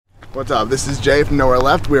What's up? This is Jay from Nowhere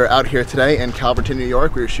Left. We are out here today in Calverton, New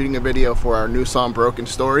York. We are shooting a video for our new song, Broken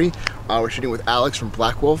Story. We're shooting with Alex from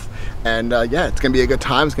Blackwolf. And yeah, it's gonna be a good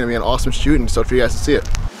time. It's gonna be an awesome shoot, and so for you guys to see it.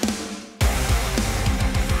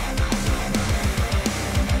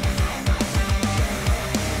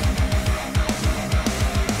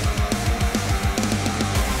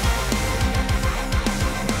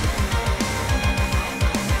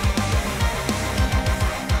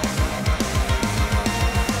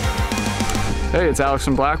 Hey, it's Alex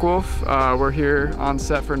from Blackwolf. We're here on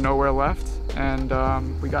set for Nowhere Left, and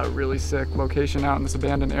we got a really sick location out in this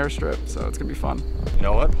abandoned airstrip, so it's gonna be fun. You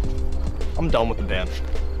know what? I'm done with the band.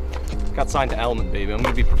 Got signed to Element, baby. I'm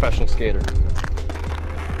gonna be a professional skater.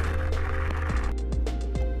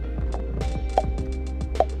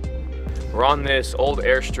 We're on this old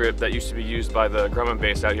airstrip that used to be used by the Grumman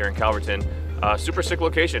base out here in Calverton. Super sick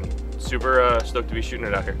location. Super stoked to be shooting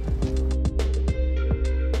it out here.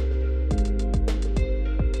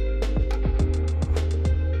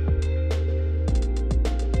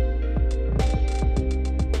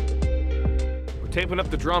 Taping up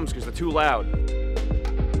the drums because they're too loud.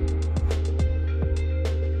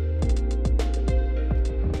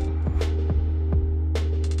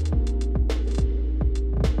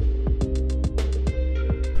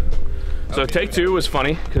 So take two was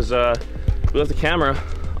funny because we left the camera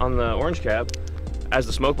on the orange cab as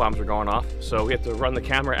the smoke bombs were going off. So we had to run the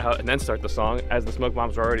camera out and then start the song as the smoke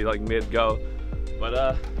bombs were already like mid-go. But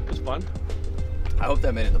it was fun. I hope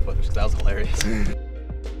that made it in the footage because that was hilarious.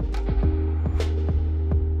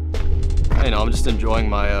 You know, I'm just enjoying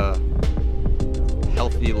my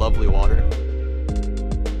healthy, lovely water.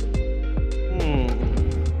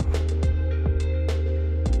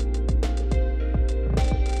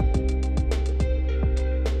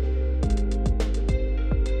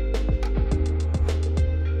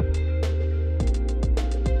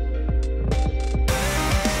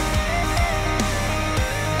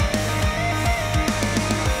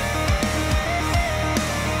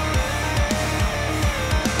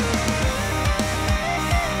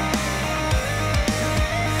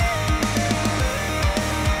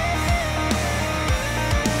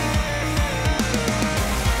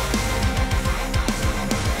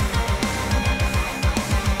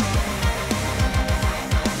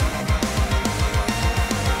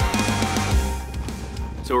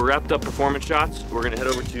 So we're wrapped up performance shots. We're gonna head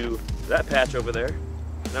over to that patch over there,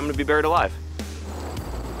 and I'm gonna be buried alive.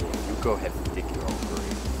 You go ahead and dig your own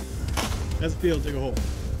grave. That's the field, dig a hole.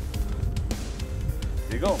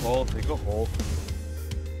 Dig a hole, dig a hole.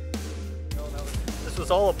 This was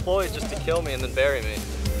all a ploy just to kill me and then bury me.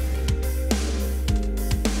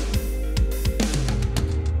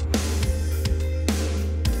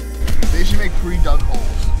 They should make pre-dug holes.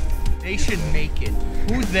 They should make it.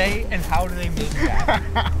 Who's they and how do they make that?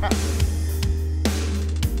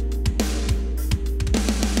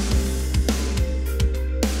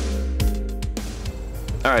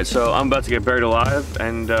 All right, so I'm about to get buried alive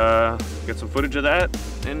and get some footage of that,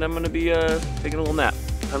 and I'm gonna be taking a little nap.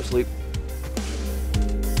 Time to sleep.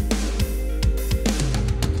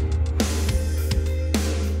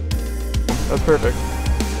 That's perfect.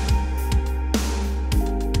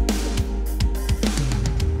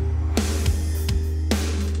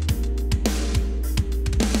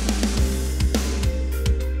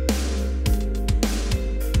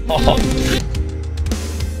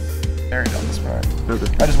 Buried on the spot.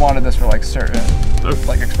 Okay. I just wanted this for like certain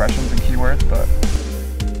like expressions and keywords, but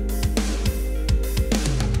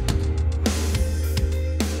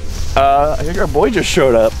I think our boy just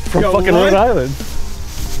showed up from fucking Rhode Island.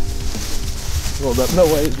 Hold up, no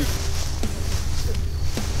way. Dude,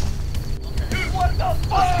 what the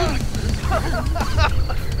fuck?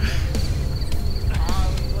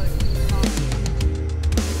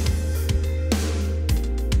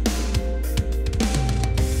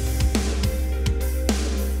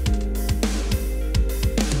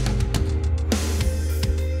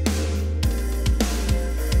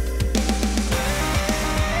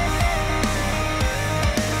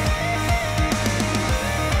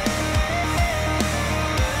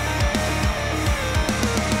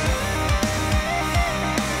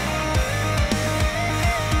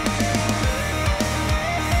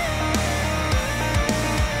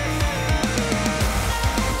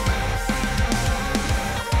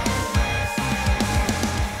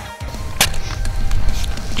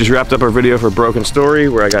 Just wrapped up our video for Broken Story,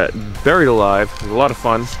 where I got buried alive. It was a lot of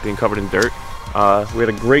fun being covered in dirt. We had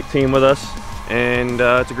a great team with us, and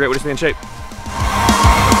it's a great way to stay in shape.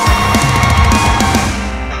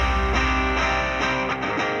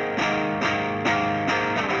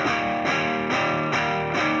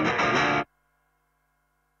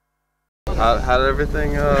 How did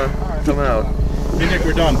everything come out? Hey Nick,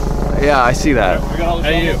 we're done. Yeah, I see that. How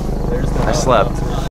are you? I slept.